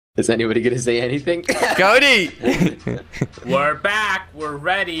Is anybody gonna say anything? Cody! We're back. We're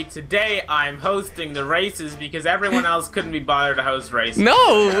ready. Today I'm hosting the races because everyone else couldn't be bothered to host races.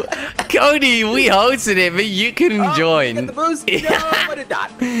 No! Cody, we hosted it, but you couldn't join. Get the boost. No, I did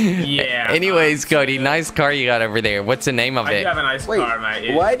not. Yeah. Anyways, Cody, nice car you got over there. What's the name of I it? have a nice car,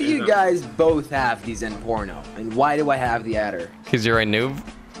 mate. Why do you guys both have these in porno? And why do I have the adder? Because you're a noob?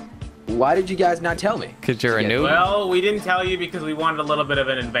 Why did you guys not tell me? Because you're a Yeah, noob? Well, we didn't tell you because we wanted a little bit of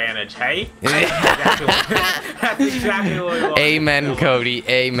an advantage, hey? That's exactly what we wanted. Amen, Cody.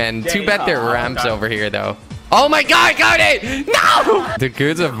 Amen. Too bad there are ramps God. over here, though. Oh my god, Cody! No! The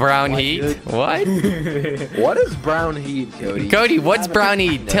goods of brown heat? What? What is brown heat, Cody? Cody, what's brown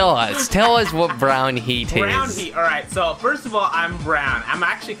heat? Tell us. Tell us what brown heat is. Brown heat. All right. So first of all, I'm brown. I'm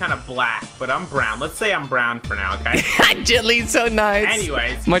actually kind of black, but I'm brown. Let's say I'm brown for now, okay? Jelly's so nice.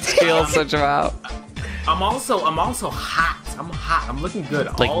 Anyways. Much skill, such about. I'm also hot. I'm hot. I'm looking good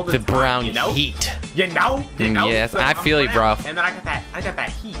Like all the time, brown you know? heat. You know? Yes, So I I'm feel you, brown, bro. And then I got that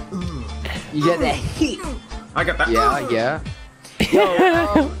heat. You get that heat. I got that. Yeah.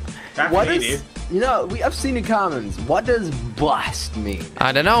 Yo, That's what me, is? dude. You know, I've seen the comments. What does bust mean?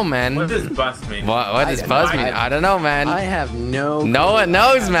 I don't know, man. What does bust mean? What does buzz mean? I don't know, man. I have no. No one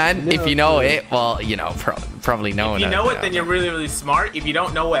knows, man. No If you know clue. it, well, you know, probably no one If you knows. know it, then you're really, really smart. If you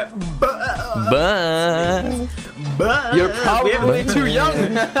don't know it, Buzz. You're probably too young.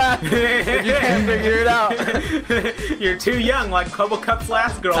 If you can't figure it out. You're too young, like Kobo Cup's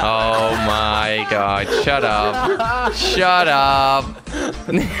last girl. Oh my god. Shut up. Shut up.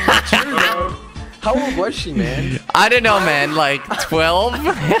 How old was she, man? I don't know, man. Like 12?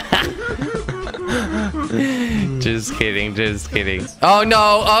 Just kidding. Just kidding. Oh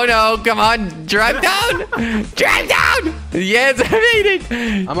no. Oh no. Come on. Drive down. Drive down. Yes, I made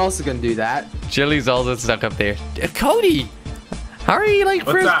it. I'm also gonna do that. Chili's also stuck up there. Cody. How are you like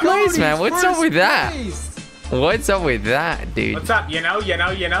What's first up? place, man? What's up with that? Place. What's up with that, dude? What's up? You know.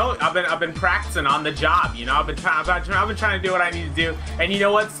 I've been practicing on the job. You know, I've been trying to do what I need to do. And you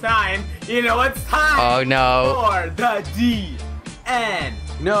know what's time? You know what's time? Oh no. For the DN.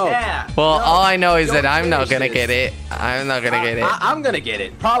 No. Yeah. Well, No, all I know is don't that I'm not finish gonna this. get it. I'm not gonna get it. I'm gonna get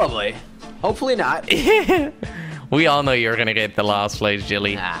it, probably. Hopefully not. We all know you're gonna get the last place,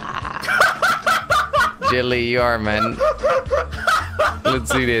 Jilly. Jilly, you are, man. Let's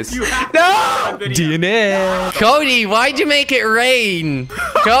do this. You have No! to video. DNA. Cody, why'd you make it rain?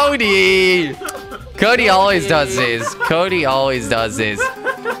 Cody! Cody always does this. Cody always does this.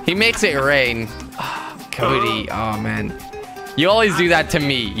 He makes it rain. Oh, Cody, oh man. You always do that to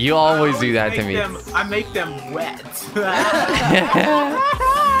me. You always do that to me. I make them wet.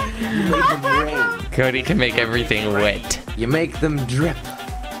 You make them rain. Cody can make everything wet. You make them drip.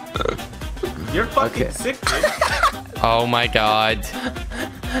 You're fucking Okay. sick, dude. Oh my god.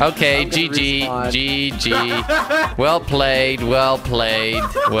 Okay, I'm gonna GG, respond. GG. Well played, well played,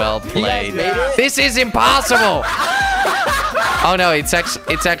 well played. made it? This is impossible! Oh no, it's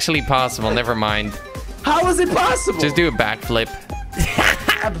actually possible, never mind. How is it possible? Just do a backflip.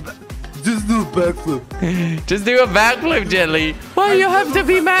 Just do a backflip. Just do a backflip, Jelly. Why you have to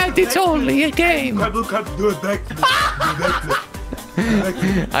be mad? It's only a game. Do a backflip.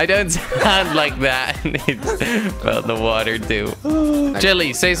 I don't sound like that. It's about the water too.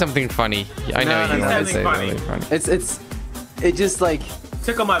 Jelly, say something funny. I know No, you no, want to something say funny. something funny. It just like.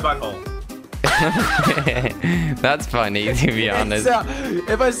 Tickle my butthole. That's funny, to be honest.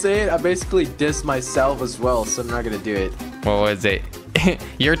 If I say it, I basically diss myself as well, so I'm not gonna do it. What was it?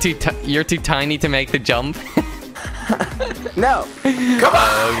 You're too tiny to make the jump. No.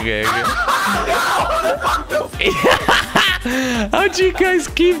 Okay. How'd you guys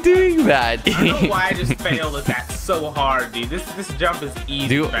keep doing that? I don't know why I just failed at that so hard, dude. This jump is easy,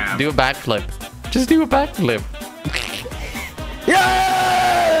 do fam. a backflip. Just do a backflip.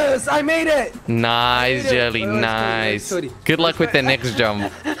 Yes! I made it! Nice, I made it. Jelly. Oh, that's Nice. Cody, that's Cody. Good luck with the next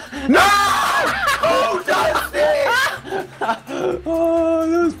jump. No! Oh, Dusty! Oh,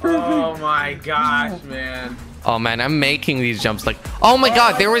 that was perfect. Oh my gosh, man. Oh man, I'm making these jumps like. Oh my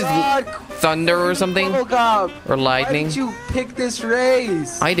God, there was thunder or something, Bubblegum. or Why lightning. did you pick this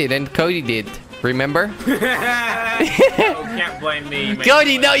race? I didn't. Cody did. Remember? Oh, can't blame me, man.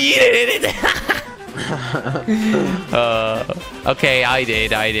 Cody, no, you did it. Okay, I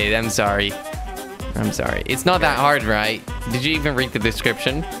did. I'm sorry. It's not that hard, right? Did you even read the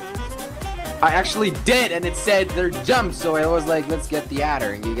description? I actually did, and it said they're jumps, so I was like, let's get the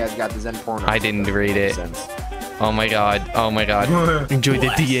adder, and you guys got the Zen porno. I didn't read it. Makes sense. Oh my god. Oh my god. Enjoy the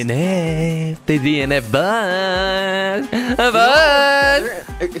DNF. The DNF buzz. Buzz.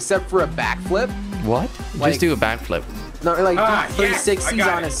 Except for a backflip. What? Like- Just do a backflip. No, like do yes, 360s I got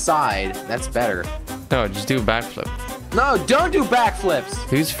on it. his side. That's better. No, just do a backflip. No, don't do backflips.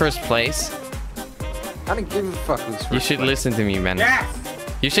 Who's first place? I don't give a fuck who's first. You should place. listen to me, man. Yes.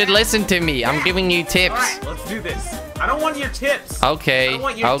 You should listen to me. I'm giving you All tips. right, let's do this. I don't want your tips. Okay, I don't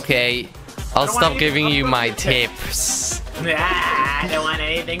want your okay. I'll don't stop want you to giving you upload my your tips. tips. I don't want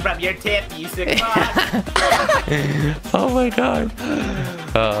anything from your tip, you sick fuck. Oh my god.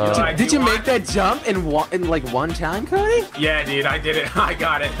 Like, Did you want- make that jump in like one time, Cody? Yeah, dude, I did it. I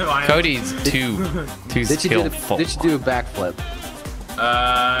got it. Cody's too skillful. Did you do a backflip?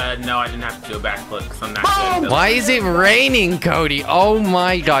 No, I didn't have to do a backflip because I'm not good. Why is it raining, Cody? Oh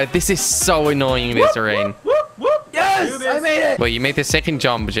my god, this is so annoying, this rain. Whoop, whoop. Yes, Do this. I made it. Wait, you made the second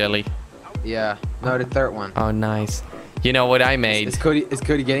jump, Jelly. Yeah, no, the third one. Oh, nice. You know what I made? Is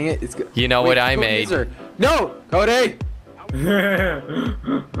Cody getting it? You know what I Cody, made? is there- No, Cody.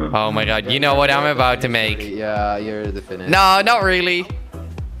 Oh my god, you know what I'm about to make? Yeah, you're the finish. No, not really.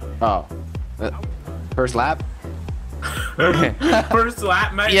 Oh, first lap. First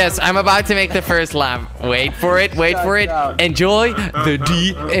lap, mate. Yes, I'm about to make the first lap. Wait for it, wait for it. Enjoy the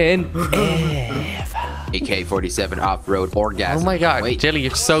DNF. AK-47 off-road orgasm. Oh my god, Wait. Jelly,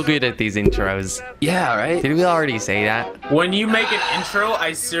 you're so good at these intros. Yeah, right. Did we already say that? When you make an intro,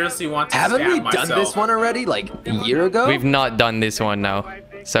 I seriously want to Haven't stab we myself. done this one already? Like a year ago? We've not done this one, no.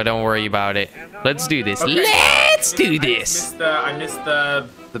 So don't worry about it. Let's do this. Okay. Let's do this. I missed the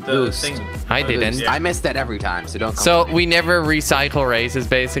boost. thing. I didn't. Yeah. I missed that every time, so don't. Come So for me. we never recycle races,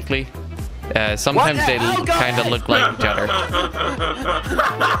 basically. Sometimes What the they hell, kind of guys? look like each other.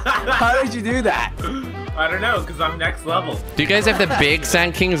 How did you do that? I don't know, because I'm next level. Do you guys have the big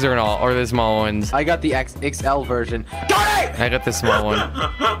Sand Kings or not, or the small ones? I got the XL version. Got it! I got the small one.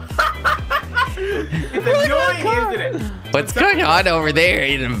 It's annoying, isn't it? What's going on over there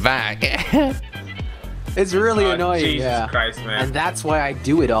in the back? It's really Oh, annoying. Jesus yeah. Christ, man. And that's why I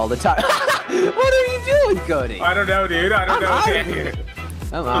do it all the time. What are you doing, Cody? I don't know, dude. I don't know. out of here.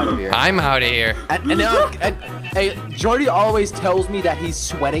 I'm out of here. I'm out of here. And hey, Jordy always tells me that he's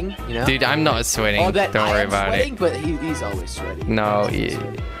sweating, you know? Dude, I'm not sweating. Oh, that Don't I worry am about sweating, it. but he's always sweaty. No,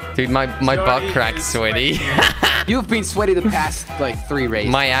 yeah. Dude, my butt Jordy crack's is sweaty. You've been sweaty the past like 3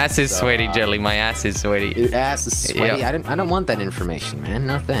 races. My ass is so, sweaty, Jelly. My ass is sweaty. Your ass is sweaty. Yeah. I don't want that information, man.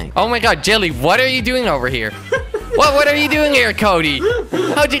 No thanks. Oh my god, Jelly, what are you doing over here? What are you doing here, Cody?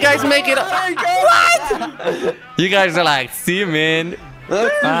 How'd you guys make it up? What? You guys are like, see you, man.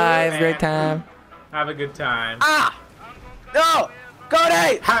 Bye, have a great time. Have a good time. Ah! No!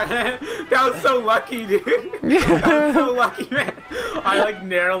 Cody! That was so lucky, dude. That was so lucky, man. I like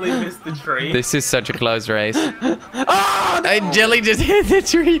narrowly missed the tree. This is such a close race. Oh, no! And Jelly just hit the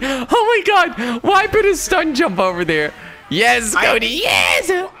tree. Oh my god, why put a stunt jump over there? Yes, Cody, yes!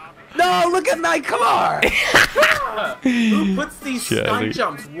 No, look at my car! Who puts these Jelly. stunt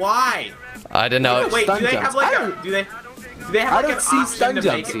jumps? Why? I don't know. Wait, do Stunt they jumps. have like I a? don't- Do they have I like don't an see option stun to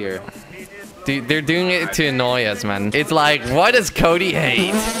jumps make it? here. Dude, they're doing it to annoy us, man. It's like, what does Cody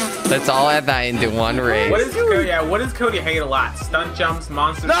hate? Let's all add that into one race. What does Cody hate a lot? Stunt jumps,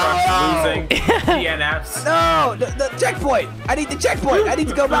 monster trucks, losing, DNFs. No, the checkpoint. I need the checkpoint. I need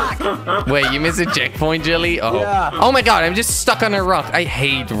to go back. Wait, you missed a checkpoint, Jelly? Oh. Yeah. Oh my god, I'm just stuck on a rock. I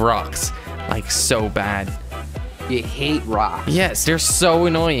hate rocks. Like, so bad. You hate rocks. Yes, they're so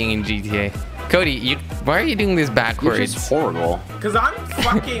annoying in GTA. Cody, why are you doing this You're backwards? just horrible. Cause I'm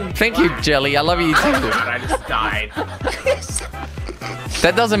fucking. Thank you, black. Jelly. I love you Oh too. God, I just died.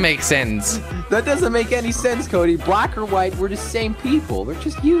 That doesn't make sense. That doesn't make any sense, Cody. Black or white, we're the same people. We're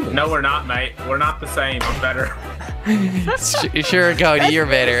just humans. No, we're not, mate. We're not the same. I'm better. Sure, Cody, That's you're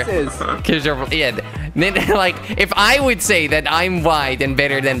what better. this is. Cause you're, yeah. Then, like, if I would say that I'm white and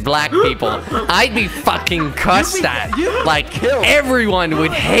better than black people, I'd be fucking cussed at. you'd be Like, killed. everyone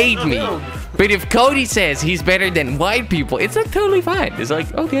would hate me. killed. But if Cody says he's better than white people, it's like totally fine. It's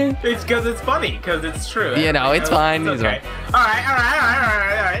like, okay. It's because it's funny. Because it's true. You know, it's fine, It's it's okay. All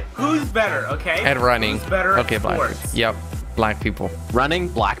right. Who's better? Okay. At running. Who's better Okay, at black sports? people. Yep, black people. Running,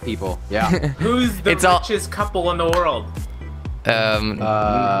 black people. Yeah. Who's the It's all- richest couple in the world?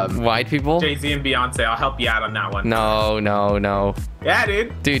 White people? Jay-Z and Beyonce. I'll help you out on that one. No. Yeah,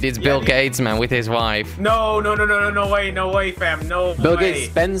 dude. Dude, it's Yeah, Bill dude. Gates, man, with his wife. No way, fam. No Bill way.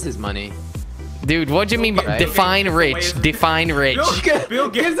 Gates spends his money. Dude, what do you mean by Bill Gates define gives rich? away- Define rich. Bill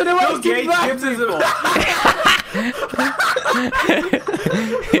Gates Gives it away Bill to Gates black gives his. people.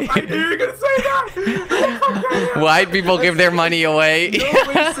 I knew you were gonna say that. White people give their money away. No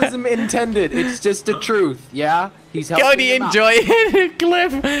racism intended. It's just the truth. Yeah. He's helping Cody, them out. enjoy the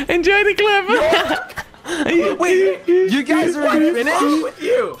clip. Enjoy the clip. Wait, you guys are finished? with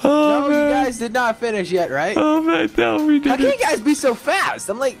you? No, you guys did not finish yet, right? Oh man, no, we How did. can you guys be so fast?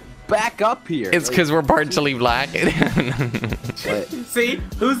 I'm like back up here. It's because we're partially black. See,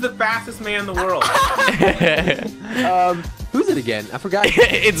 who's the fastest man in the world? Who's it again? I forgot.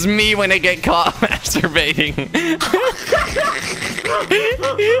 It's me when I get caught masturbating.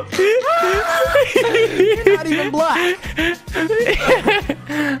 You're not even black.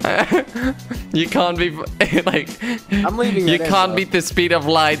 You can't be like. I'm leaving. You can't beat the speed of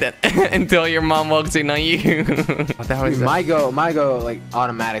light until your mom walks in on you. That was my go like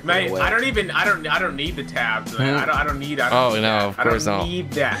automatically. Mate, away. I don't need the tabs, man. I don't need that. Oh, no, of course not. I don't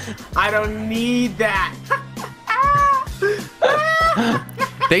need that. I don't need that.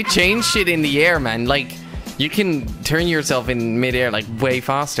 They change shit in the air, man. Like, you can turn yourself in midair like way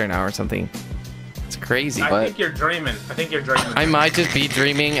faster now or something. It's crazy. I think you're dreaming. I think you're dreaming. I might just be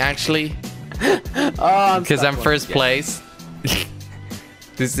dreaming, actually, Oh, because I'm first place.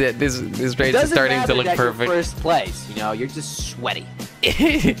 This race is starting to look perfect. First place, you know, you're just sweaty.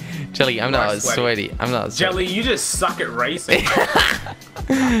 Jelly, I'm not sweaty. I'm not sweaty. Jelly, you just suck at racing.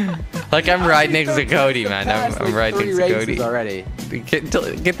 Like, I'm right next to Cody, man. I'm right next to Cody. Already. Get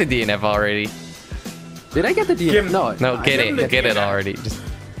the DNF already. Did I get the DNF? No, get him the it DNF. already.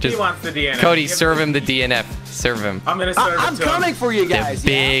 He wants the DNF. Cody, serve him the DNF. Serve him. I'm gonna serve I'm it to coming him. for you guys. The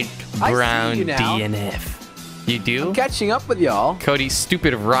big I see brown you now. DNF. You do? I'm catching up with y'all. Cody,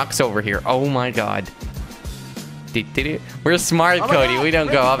 stupid rocks over here. Oh my god. We're smart, Oh my Cody. God, We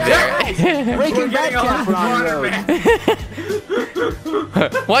don't go up Breaking there. Breaking Getting Bad a lot camper on the water, road.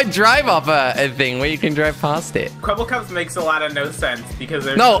 man. Why drive off a thing where you can drive past it? Couple Cups makes a lot of no sense because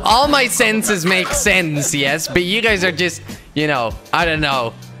there's No, all my senses make sense, yes, but you guys are just, you know, I don't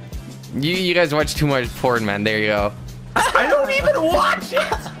know. You guys watch too much porn, man. There you go. I don't even watch it.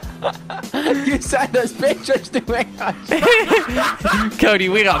 You sent us pictures to me. Cody,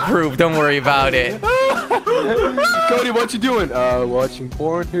 we got proof. Don't worry about it. Cody, what you doing? Watching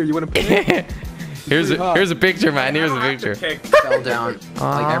porn. Here, you want to pick? Here's a picture, man. Here's a picture. Fell down.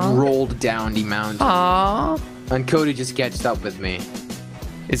 Like I rolled down the mountain. Aww. And Cody just catched up with me.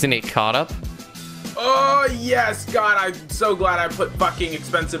 Isn't it caught up? Oh yes, God! I'm so glad I put fucking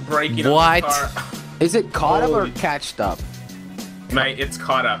expensive braking What? on the car. Is it caught up or Holy- catched up? Mate, it's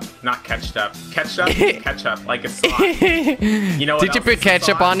caught up, not catched up. Catched up, catch up, like a sauce. You know what Did you else put is a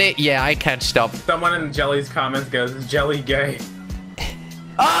ketchup sauce? on it? Yeah, I catched up. Someone in Jelly's comments goes, "Is Jelly gay?"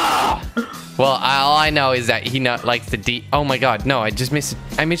 Well, all I know is that he not likes the D. Oh my god, no, I just missed.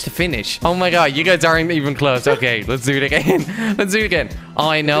 I missed the finish. Oh my god, you guys aren't even close. Okay, let's do it again. Let's do it again. All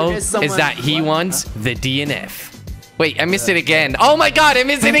I know There is is someone- that he what? wants the DNF. Wait, I missed it again. Oh my god, I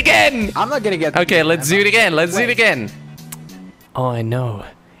missed it again. I'm not gonna get. Okay, let's do it again. Let's do it Wait. again. All I know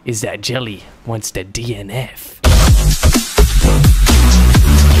is that Jelly wants the DNF.